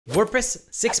WordPress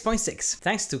 6.6.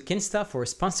 Thanks to Kinsta for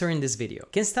sponsoring this video.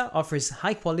 Kinsta offers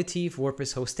high-quality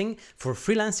WordPress hosting for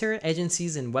freelancer,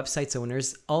 agencies, and websites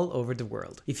owners all over the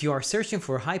world. If you are searching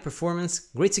for high performance,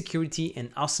 great security,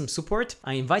 and awesome support,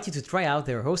 I invite you to try out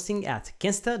their hosting at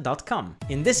kinsta.com.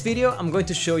 In this video, I'm going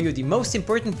to show you the most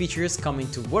important features coming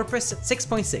to WordPress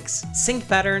 6.6. Sync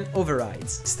pattern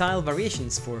overrides, style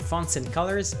variations for fonts and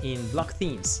colors in block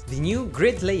themes, the new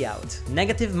grid layout,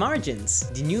 negative margins,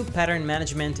 the new pattern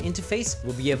management interface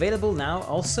will be available now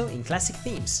also in classic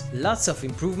themes. Lots of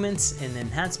improvements and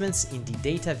enhancements in the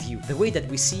data view, the way that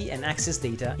we see and access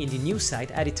data in the new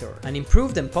site editor. An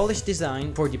improved and polished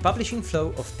design for the publishing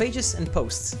flow of pages and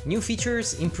posts. New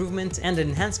features, improvements and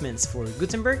enhancements for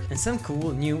Gutenberg, and some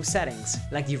cool new settings,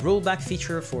 like the rollback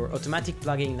feature for automatic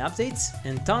plugin updates,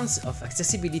 and tons of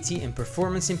accessibility and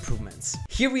performance improvements.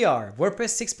 Here we are,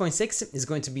 WordPress 6.6 is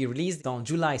going to be released on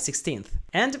July 16th.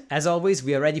 And as always,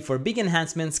 we are ready for big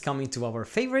enhancements coming to our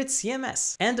favorite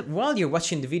CMS. And while you're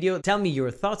watching the video, tell me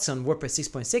your thoughts on WordPress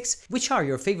 6.6, which are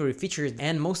your favorite features,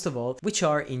 and most of all, which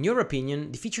are, in your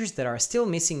opinion, the features that are still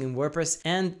missing in WordPress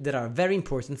and that are very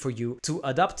important for you to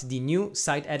adopt the new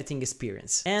site editing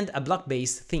experience and a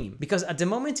block-based theme. Because at the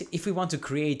moment, if we want to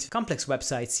create complex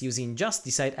websites using just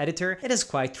the site editor, it is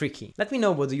quite tricky. Let me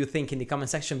know what do you think in the comment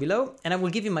section below, and I will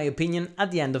give you my opinion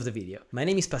at the end of the video. My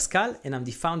name is Pascal, and I'm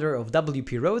the founder of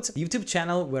WP Roads, the YouTube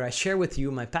channel where I share with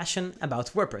you my passion about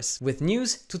WordPress with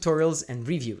news, tutorials, and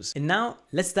reviews. And now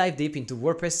let's dive deep into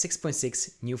WordPress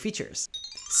 6.6 new features.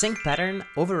 Sync pattern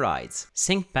overrides.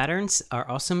 Sync patterns are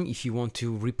awesome if you want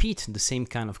to repeat the same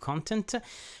kind of content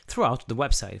throughout the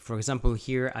website. For example,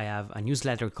 here I have a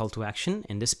newsletter call to action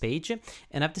in this page,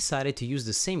 and I've decided to use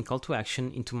the same call to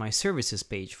action into my services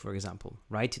page, for example,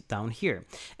 right down here.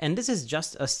 And this is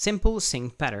just a simple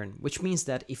sync pattern, which means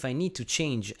that if I need to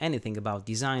change anything about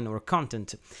design or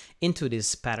content into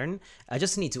this pattern, I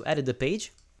just need to edit the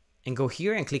page and go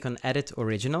here and click on Edit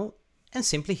Original, and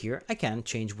simply here I can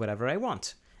change whatever I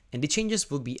want. And the changes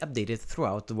will be updated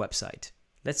throughout the website.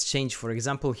 Let's change, for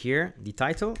example, here the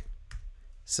title,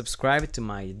 subscribe to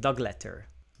my dog letter,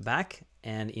 back,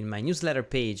 and in my newsletter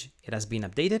page it has been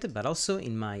updated, but also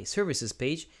in my services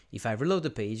page, if I reload the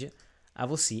page, I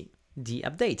will see the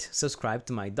update, subscribe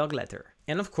to my dog letter.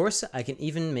 And of course, I can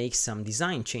even make some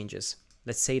design changes.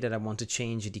 Let's say that I want to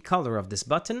change the color of this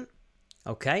button.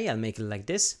 Okay, I'll make it like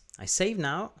this. I save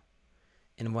now.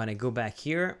 And when I go back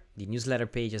here, the newsletter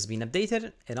page has been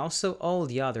updated, and also all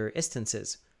the other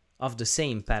instances of the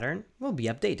same pattern will be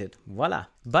updated. Voila!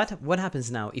 But what happens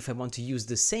now if I want to use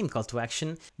the same call to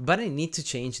action, but I need to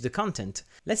change the content?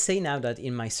 Let's say now that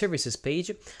in my services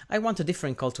page, I want a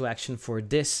different call to action for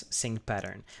this sync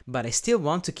pattern, but I still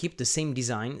want to keep the same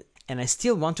design, and I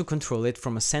still want to control it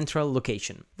from a central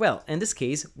location. Well, in this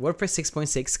case, WordPress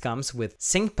 6.6 comes with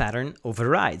sync pattern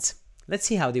overrides. Let's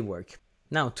see how they work.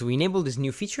 Now, to enable this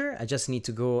new feature, I just need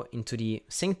to go into the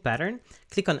sync pattern,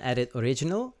 click on Edit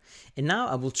Original, and now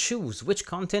I will choose which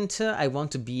content I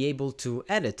want to be able to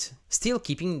edit, still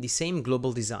keeping the same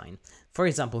global design. For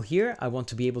example, here I want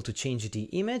to be able to change the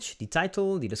image, the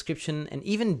title, the description, and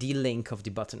even the link of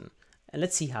the button. And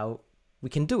let's see how we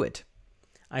can do it.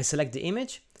 I select the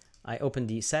image, I open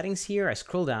the settings here, I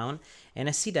scroll down, and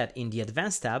I see that in the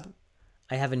Advanced tab,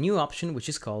 I have a new option which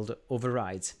is called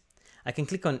Overrides. I can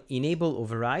click on Enable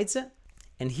Overrides,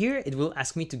 and here it will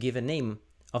ask me to give a name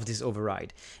of this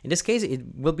override. In this case, it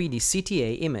will be the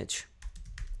CTA image.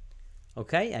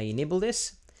 Okay, I enable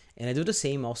this, and I do the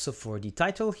same also for the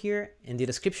title here, and the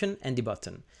description and the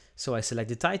button. So I select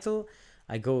the title,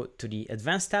 I go to the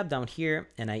Advanced tab down here,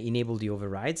 and I enable the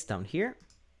overrides down here.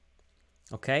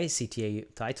 Okay,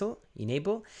 CTA title,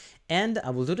 enable, and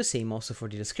I will do the same also for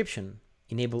the description.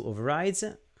 Enable overrides,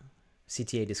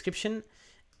 CTA description,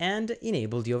 and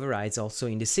enable the overrides also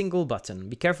in the single button.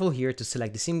 Be careful here to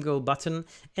select the single button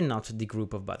and not the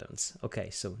group of buttons.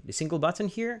 Okay, so the single button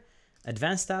here,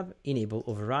 Advanced tab, enable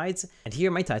overrides, and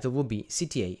here my title will be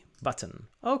CTA button.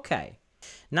 Okay,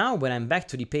 now when I'm back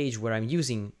to the page where I'm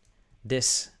using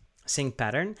this sync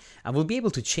pattern, I will be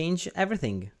able to change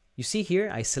everything. You see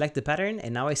here, I select the pattern,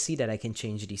 and now I see that I can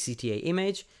change the CTA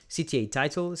image, CTA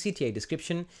title, CTA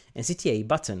description, and CTA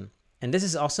button. And this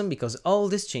is awesome because all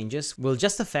these changes will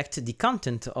just affect the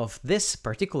content of this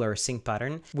particular sync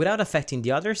pattern without affecting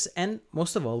the others, and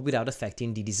most of all, without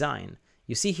affecting the design.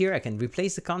 You see here, I can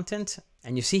replace the content,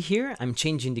 and you see here, I'm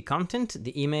changing the content,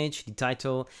 the image, the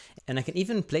title, and I can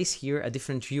even place here a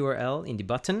different URL in the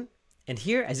button. And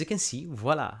here, as you can see,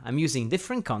 voila, I'm using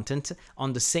different content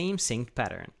on the same sync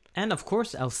pattern. And of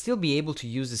course, I'll still be able to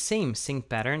use the same sync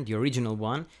pattern, the original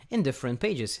one, in different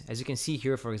pages. As you can see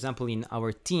here, for example, in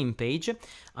our team page,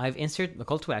 I've inserted a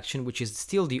call to action, which is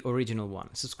still the original one,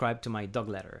 subscribe to my dog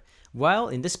letter. While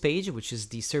in this page, which is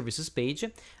the services page,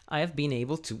 I have been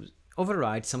able to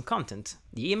override some content,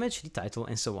 the image, the title,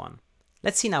 and so on.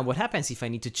 Let's see now what happens if I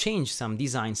need to change some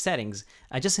design settings.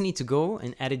 I just need to go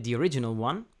and edit the original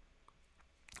one.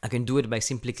 I can do it by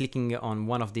simply clicking on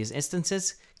one of these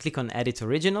instances, click on Edit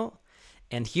Original,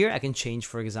 and here I can change,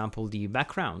 for example, the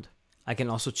background. I can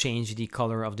also change the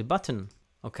color of the button.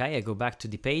 Okay, I go back to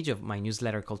the page of my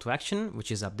newsletter call to action,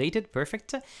 which is updated,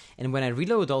 perfect. And when I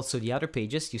reload also the other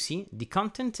pages, you see the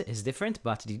content is different,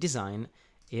 but the design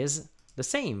is the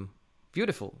same.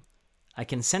 Beautiful. I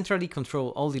can centrally control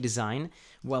all the design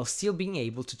while still being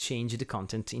able to change the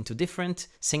content into different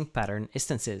sync pattern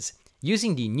instances,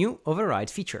 using the new override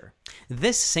feature.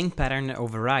 This sync pattern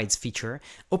overrides feature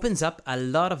opens up a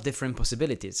lot of different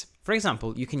possibilities. For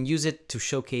example, you can use it to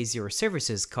showcase your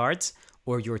services cards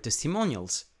or your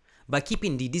testimonials by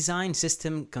keeping the design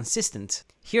system consistent.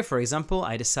 Here, for example,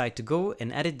 I decide to go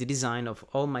and edit the design of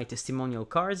all my testimonial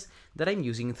cards that I'm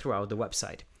using throughout the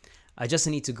website. I just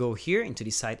need to go here into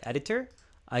the site editor.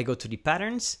 I go to the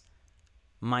patterns,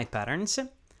 my patterns.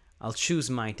 I'll choose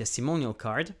my testimonial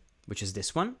card, which is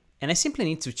this one. And I simply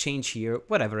need to change here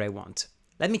whatever I want.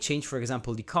 Let me change, for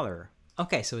example, the color.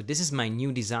 Okay, so this is my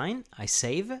new design. I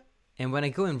save. And when I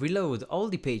go and reload all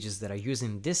the pages that are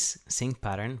using this sync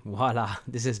pattern, voila,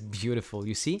 this is beautiful,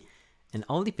 you see? And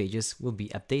all the pages will be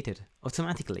updated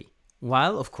automatically.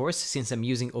 While, of course, since I'm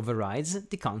using overrides,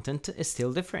 the content is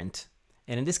still different.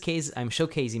 And in this case, I'm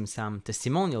showcasing some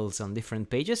testimonials on different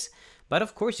pages, but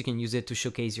of course you can use it to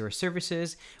showcase your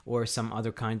services or some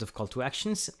other kind of call to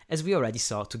actions, as we already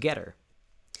saw together.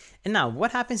 And now,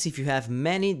 what happens if you have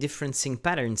many different sync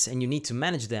patterns and you need to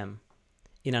manage them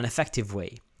in an effective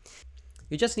way?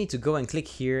 You just need to go and click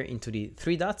here into the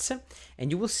three dots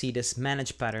and you will see this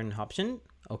Manage Pattern option,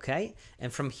 okay?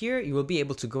 And from here, you will be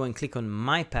able to go and click on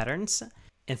My Patterns.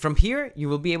 And from here, you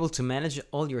will be able to manage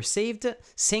all your saved,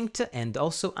 synced, and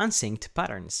also unsynced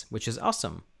patterns, which is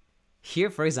awesome. Here,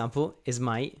 for example, is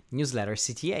my newsletter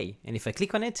CTA. And if I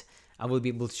click on it, I will be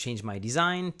able to change my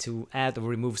design, to add or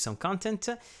remove some content,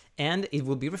 and it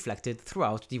will be reflected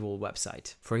throughout the whole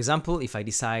website. For example, if I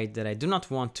decide that I do not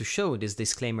want to show this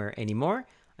disclaimer anymore,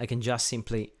 I can just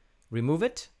simply remove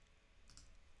it.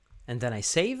 And then I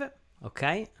save,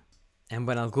 okay? And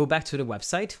when I'll go back to the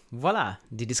website, voila,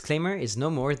 the disclaimer is no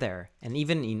more there. And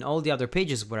even in all the other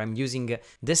pages where I'm using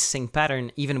this sync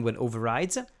pattern, even with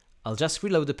overrides, I'll just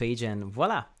reload the page and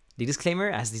voila, the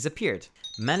disclaimer has disappeared.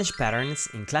 Manage patterns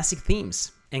in classic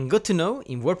themes. And good to know,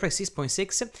 in WordPress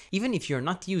 6.6, even if you're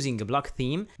not using a block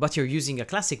theme, but you're using a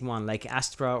classic one like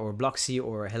Astra or Blocksy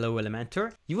or Hello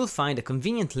Elementor, you will find a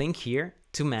convenient link here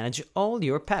to manage all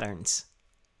your patterns.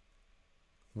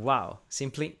 Wow,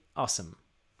 simply awesome.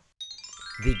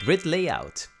 The grid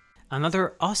layout.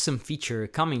 Another awesome feature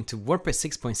coming to WordPress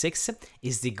 6.6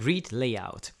 is the grid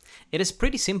layout. It is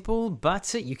pretty simple,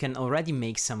 but you can already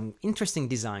make some interesting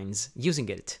designs using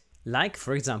it. Like,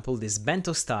 for example, this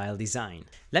bento style design.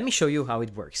 Let me show you how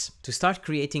it works. To start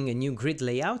creating a new grid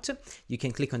layout, you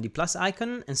can click on the plus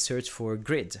icon and search for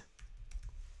grid.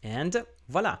 And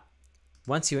voila!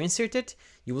 Once you insert it,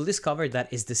 you will discover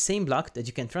that it's the same block that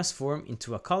you can transform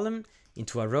into a column,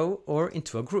 into a row, or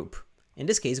into a group. In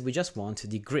this case, we just want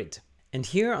the grid. And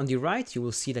here on the right, you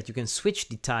will see that you can switch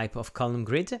the type of column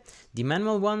grid. The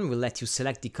manual one will let you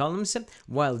select the columns,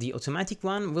 while the automatic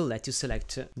one will let you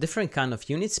select different kind of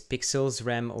units, pixels,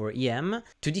 rem or em,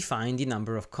 to define the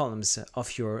number of columns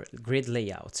of your grid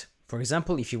layout. For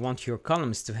example, if you want your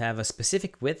columns to have a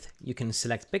specific width, you can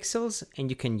select pixels and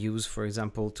you can use, for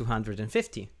example,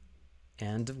 250.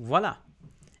 And voila!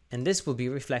 And this will be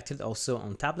reflected also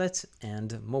on tablet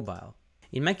and mobile.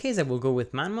 In my case, I will go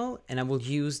with manual and I will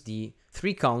use the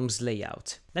 3 columns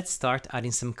layout. Let's start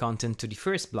adding some content to the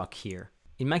first block here.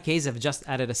 In my case, I've just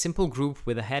added a simple group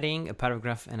with a heading, a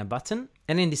paragraph and a button.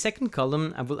 And in the second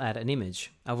column, I will add an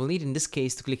image. I will need in this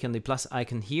case to click on the plus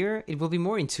icon here. It will be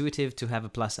more intuitive to have a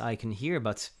plus icon here,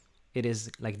 but it is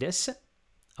like this.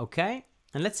 Okay,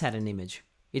 and let's add an image.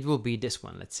 It will be this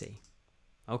one, let's say.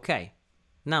 Okay,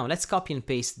 now let's copy and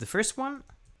paste the first one.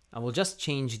 I will just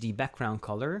change the background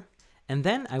color. And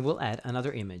then I will add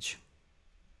another image.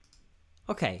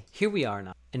 Okay, here we are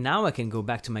now. And now I can go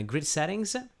back to my grid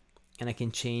settings and I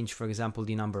can change, for example,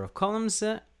 the number of columns.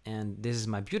 And this is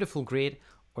my beautiful grid,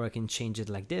 or I can change it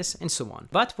like this and so on.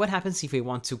 But what happens if I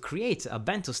want to create a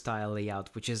bento style layout,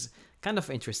 which is kind of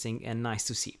interesting and nice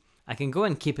to see? I can go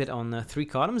and keep it on 3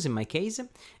 columns in my case,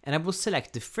 and I will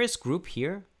select the first group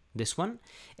here, this one.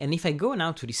 And if I go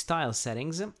now to the style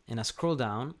settings and I scroll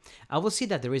down, I will see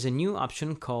that there is a new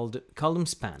option called column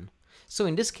span. So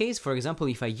in this case, for example,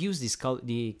 if I use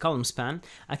the column span,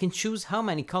 I can choose how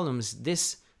many columns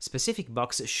this specific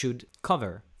box should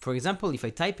cover. For example, if I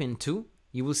type in 2,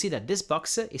 you will see that this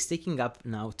box is taking up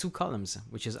now 2 columns,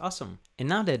 which is awesome. And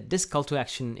now that this call to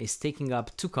action is taking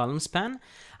up 2 column span,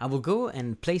 I will go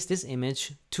and place this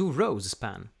image 2 rows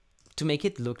span to make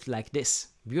it look like this.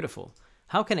 Beautiful.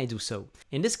 How can I do so?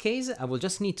 In this case, I will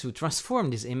just need to transform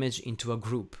this image into a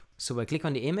group. So I click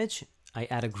on the image, I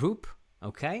add a group,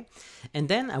 okay? And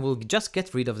then I will just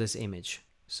get rid of this image.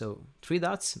 So 3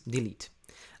 dots, delete.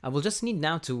 I will just need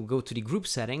now to go to the group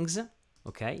settings.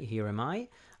 Okay, here am I.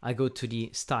 I go to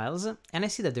the styles and I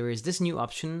see that there is this new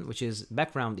option, which is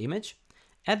background image.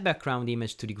 Add background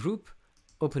image to the group,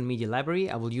 open media library.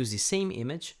 I will use the same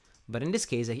image, but in this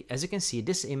case, as you can see,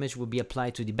 this image will be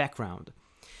applied to the background.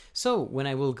 So when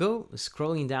I will go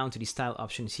scrolling down to the style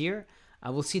options here,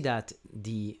 I will see that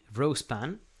the row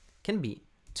span can be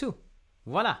 2.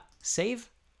 Voila, save.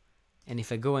 And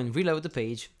if I go and reload the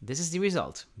page, this is the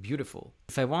result. Beautiful.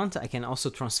 If I want, I can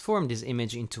also transform this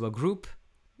image into a group,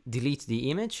 delete the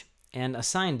image, and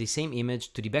assign the same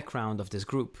image to the background of this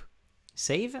group.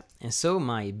 Save. And so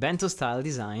my bento style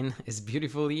design is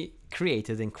beautifully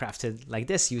created and crafted like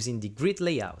this using the grid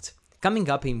layout. Coming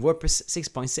up in WordPress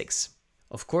 6.6.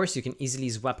 Of course, you can easily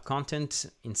swap content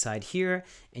inside here,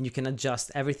 and you can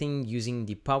adjust everything using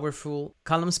the powerful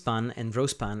column span and row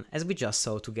span as we just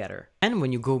saw together. And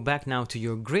when you go back now to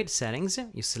your grid settings,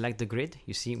 you select the grid.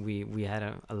 You see we had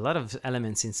a lot of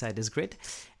elements inside this grid.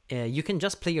 You can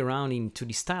just play around into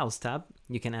the styles tab.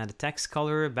 You can add a text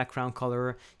color, background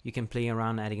color. You can play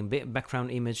around adding a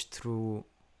background image to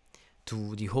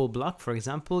the whole block. For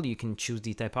example, you can choose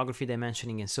the typography,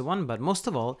 dimensioning, and so on. But most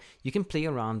of all, you can play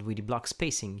around with the block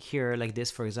spacing here like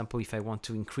this. For example, if I want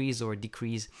to increase or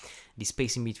decrease the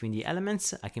spacing between the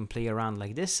elements, I can play around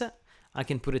like this. I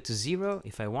can put it to 0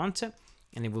 if I want,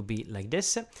 and it will be like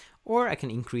this, or I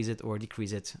can increase it or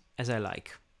decrease it as I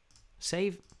like.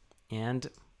 Save, and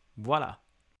voila.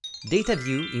 Data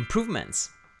view improvements.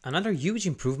 Another huge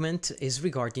improvement is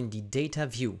regarding the data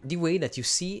view, the way that you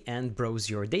see and browse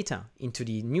your data into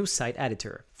the new site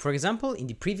editor. For example, in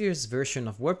the previous version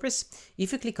of WordPress,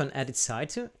 if you click on edit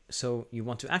site, so you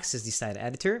want to access the site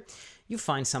editor, you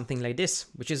find something like this,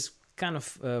 which is kind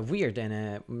of weird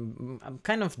and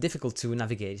kind of difficult to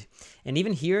navigate. And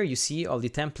even here you see all the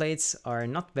templates are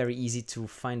not very easy to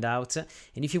find out.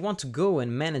 And if you want to go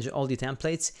and manage all the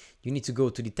templates, you need to go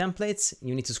to the templates,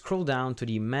 you need to scroll down to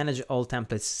the manage all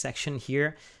templates section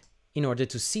here in order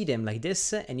to see them like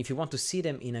this. And if you want to see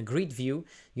them in a grid view,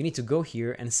 you need to go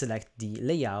here and select the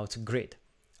layout grid.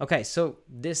 Okay, so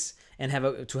this, and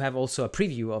to have also a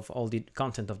preview of all the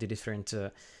content of the different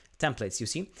templates, you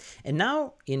see. And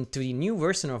now into the new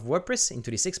version of WordPress,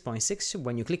 into the 6.6,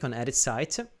 when you click on edit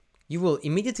site, you will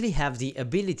immediately have the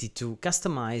ability to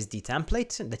customize the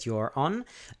template that you are on,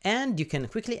 and you can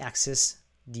quickly access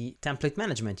the template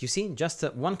management. You see, just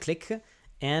one click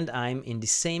and I'm in the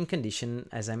same condition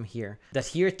as I'm here. That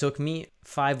here took me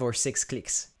 5 or 6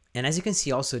 clicks. And as you can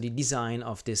see also, the design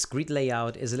of this grid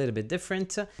layout is a little bit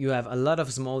different. You have a lot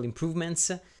of small improvements.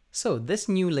 So this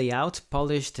new layout,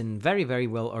 polished and very, very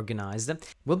well organized,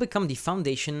 will become the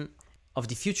foundation of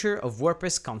the future of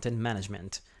WordPress content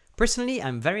management. Personally,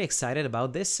 I'm very excited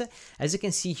about this. As you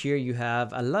can see here, you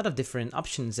have a lot of different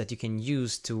options that you can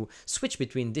use to switch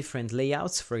between different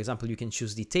layouts. For example, you can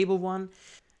choose the table one.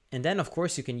 And then, of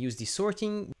course, you can use the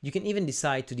sorting. You can even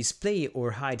decide to display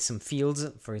or hide some fields.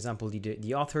 For example,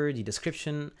 the author, the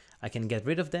description. I can get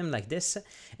rid of them like this.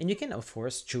 And you can, of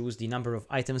course, choose the number of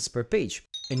items per page.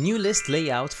 A new list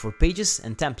layout for pages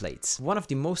and templates. One of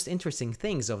the most interesting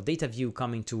things of data view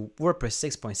coming to WordPress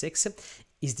 6.6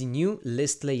 is the new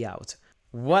list layout.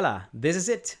 Voila, this is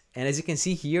it. And as you can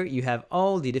see here, you have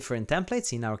all the different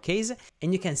templates in our case,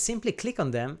 and you can simply click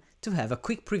on them to have a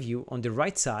quick preview on the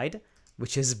right side,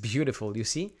 which is beautiful, you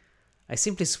see? I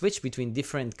simply switch between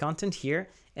different content here,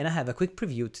 and I have a quick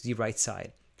preview to the right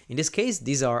side. In this case,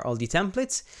 these are all the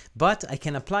templates, but I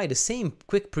can apply the same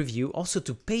quick preview also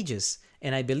to pages.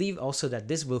 And I believe also that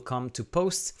this will come to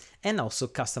posts and also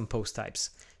custom post types.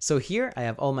 So here I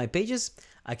have all my pages.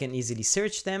 I can easily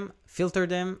search them, filter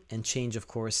them, and change, of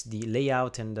course, the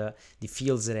layout and the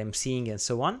fields that I'm seeing and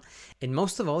so on. And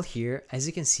most of all here, as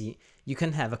you can see, you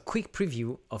can have a quick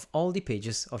preview of all the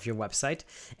pages of your website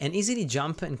and easily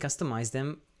jump and customize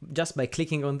them just by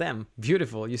clicking on them.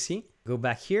 Beautiful, you see? Go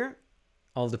back here,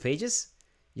 all the pages.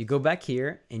 You go back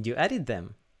here and you edit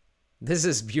them. This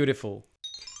is beautiful.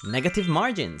 Negative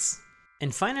margins.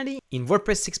 And finally, in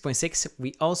WordPress 6.6,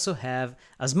 we also have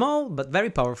a small but very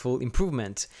powerful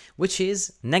improvement, which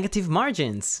is negative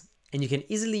margins. And you can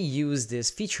easily use this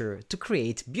feature to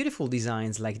create beautiful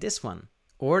designs like this one,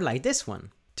 or like this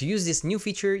one. To use this new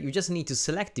feature, you just need to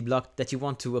select the block that you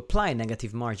want to apply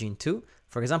negative margin to.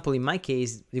 For example, in my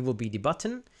case, it will be the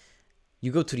button.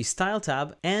 You go to the Style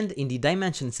tab, and in the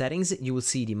dimension settings, you will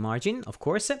see the margin, of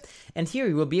course. And here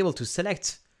you will be able to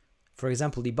select, for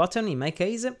example, the button. In my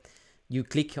case, you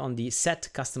click on the Set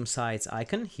Custom Size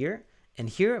icon here. And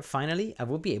here, finally, I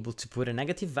will be able to put a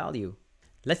negative value.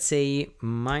 Let's say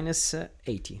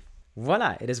 -80.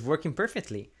 Voila, it is working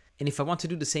perfectly. And if I want to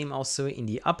do the same also in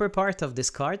the upper part of this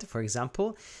card, for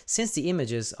example, since the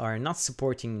images are not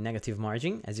supporting negative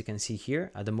margin, as you can see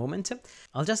here at the moment,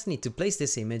 I'll just need to place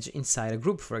this image inside a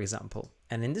group, for example.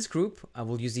 And in this group, I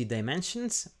will use the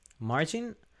dimensions,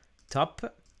 margin,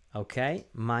 top, okay,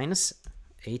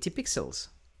 -80 pixels.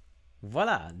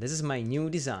 Voila, this is my new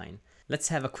design. Let's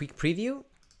have a quick preview.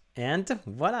 And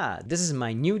voila, this is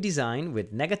my new design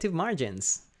with negative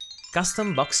margins.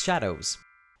 Custom box shadows.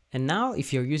 And now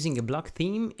if you're using a block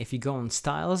theme, if you go on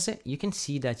styles, you can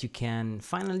see that you can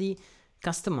finally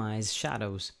customize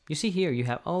shadows. You see here, you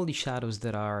have all the shadows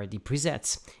that are the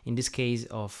presets, in this case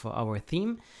of our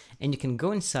theme, and you can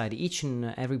go inside each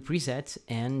and every preset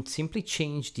and simply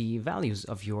change the values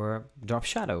of your drop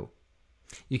shadow.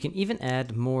 You can even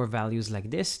add more values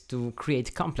like this to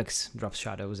create complex drop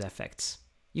shadows effects.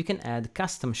 You can add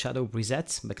custom shadow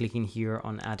presets by clicking here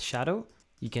on Add Shadow.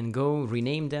 You can go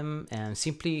rename them and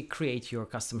simply create your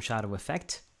custom shadow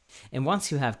effect. And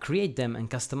once you have created them and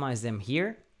customized them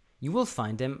here, you will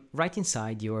find them right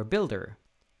inside your builder.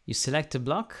 You select a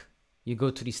block, you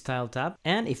go to the Style tab,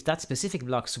 and if that specific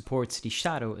block supports the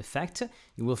shadow effect,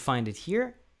 you will find it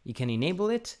here. You can enable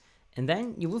it, and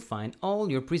then you will find all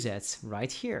your presets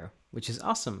right here, which is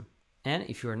awesome. And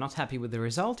if you are not happy with the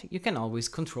result, you can always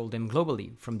control them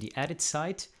globally from the Edit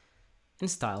site and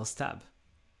Styles tab.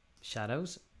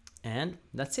 Shadows, and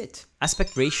that's it.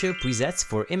 Aspect ratio presets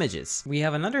for images. We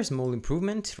have another small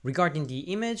improvement regarding the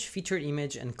image, featured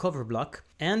image, and cover block,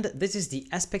 and this is the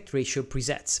aspect ratio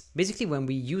presets. Basically, when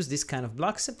we use this kind of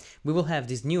blocks, we will have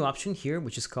this new option here,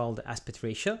 which is called aspect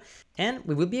ratio, and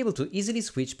we will be able to easily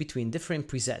switch between different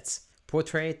presets,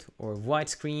 portrait or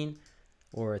widescreen,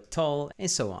 or tall, and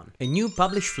so on. A new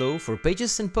publish flow for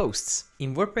pages and posts.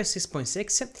 In WordPress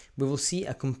 6.6, we will see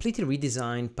a completely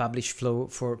redesigned publish flow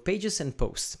for pages and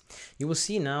posts. You will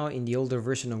see now in the older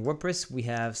version of WordPress, we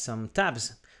have some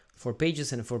tabs for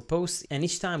pages and for posts, and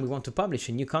each time we want to publish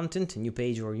a new content, a new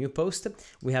page or a new post,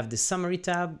 we have the summary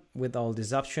tab with all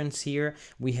these options here.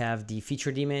 We have the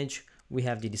featured image, we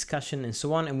have the discussion and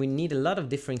so on, and we need a lot of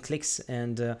different clicks,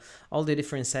 and all the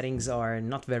different settings are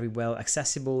not very well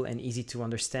accessible and easy to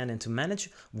understand and to manage.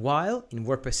 While in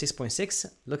WordPress 6.6,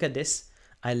 look at this.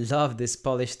 I love this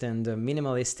polished and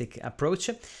minimalistic approach.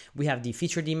 We have the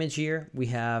featured image here. We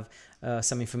have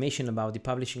some information about the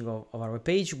publishing of our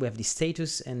page. We have the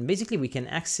status, and basically we can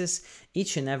access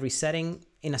each and every setting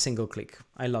in a single click.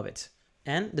 I love it.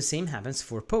 And the same happens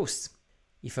for posts.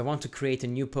 If I want to create a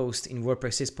new post in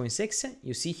WordPress 6.6,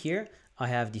 you see here, I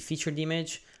have the featured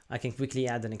image. I can quickly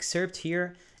add an excerpt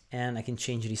here, and I can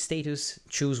change the status,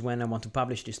 choose when I want to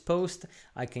publish this post.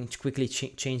 I can quickly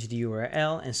change the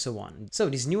URL and so on. So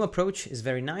this new approach is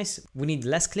very nice. We need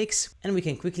less clicks, and we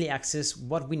can quickly access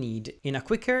what we need in a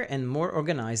quicker and more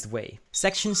organized way.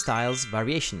 Section styles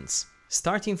variations.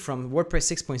 Starting from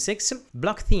WordPress 6.6,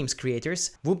 block themes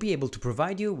creators will be able to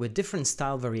provide you with different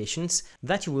style variations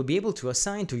that you will be able to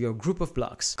assign to your group of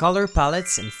blocks, color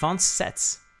palettes and fonts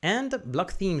sets. And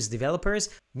block themes developers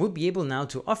will be able now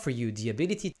to offer you the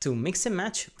ability to mix and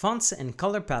match fonts and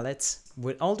color palettes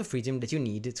with all the freedom that you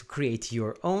need to create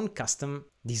your own custom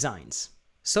designs.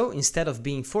 So instead of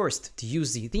being forced to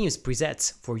use the themes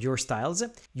presets for your styles,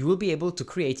 you will be able to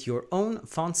create your own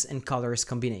fonts and colors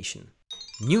combination.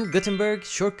 New Gutenberg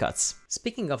Shortcuts.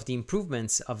 Speaking of the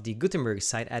improvements of the Gutenberg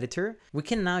site editor, we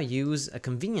can now use a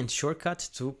convenient shortcut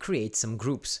to create some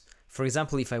groups. For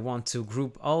example, if I want to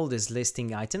group all these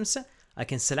listing items, I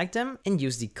can select them and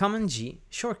use the Command G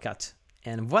shortcut.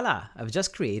 And voila, I've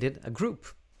just created a group.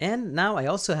 And now I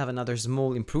also have another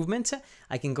small improvement.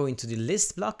 I can go into the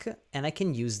list block and I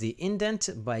can use the indent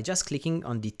by just clicking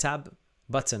on the Tab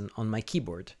button on my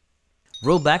keyboard.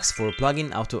 Rollbacks for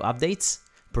plugin auto updates.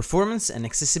 Performance and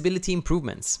accessibility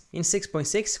improvements. In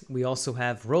 6.6, we also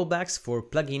have rollbacks for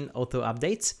plugin auto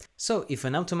updates. So if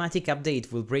an automatic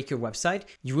update will break your website,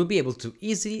 you will be able to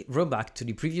easily roll back to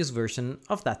the previous version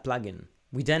of that plugin.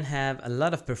 We then have a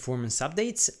lot of performance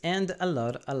updates and a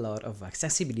lot of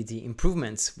accessibility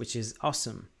improvements, which is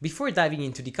awesome. Before diving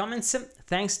into the comments,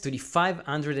 thanks to the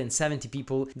 570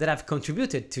 people that have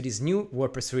contributed to this new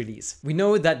WordPress release. We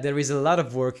know that there is a lot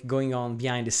of work going on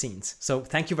behind the scenes, so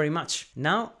thank you very much.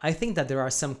 Now, I think that there are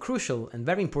some crucial and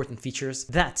very important features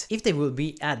that, if they will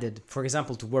be added, for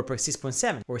example, to WordPress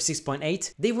 6.7 or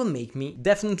 6.8, they will make me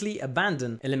definitely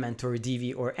abandon Elementor,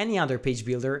 Divi, or any other page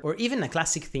builder, or even a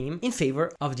classic theme, in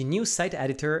favor of the new site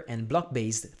editor and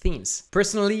block-based themes.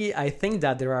 Personally, I think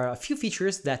that there are a few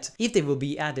features that, if they will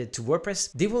be added to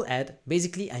WordPress, they will add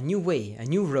basically a new way, a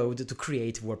new road to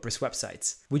create WordPress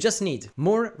websites. We just need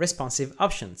more responsive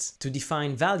options to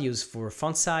define values for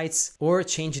font size or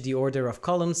change the order of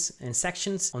columns and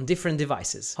sections on different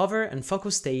devices, hover and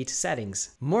focus state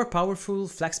settings, more powerful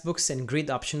flexbooks and grid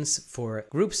options for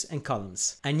groups and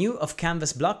columns, a new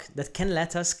off-canvas block that can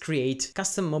let us create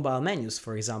custom mobile menus,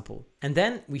 for example. And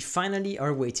then we finally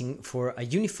are waiting for a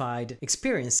unified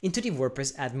experience into the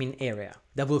WordPress admin area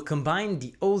that will combine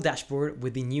the old dashboard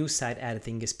with the new site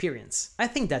editing experience. I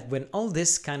think that when all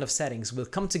this kind of settings will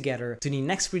come together to the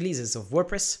next releases of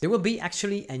WordPress, there will be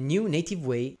actually a new native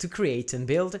way to create and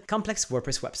build complex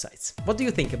WordPress websites. What do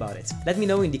you think about it? Let me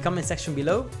know in the comment section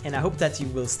below, and I hope that you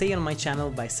will stay on my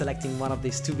channel by selecting one of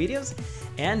these two videos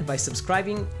and by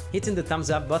subscribing, hitting the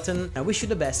thumbs up button. I wish you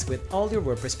the best with all your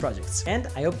WordPress projects, and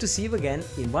I hope to see you again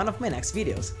in one of my next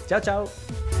videos. Ciao,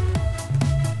 ciao!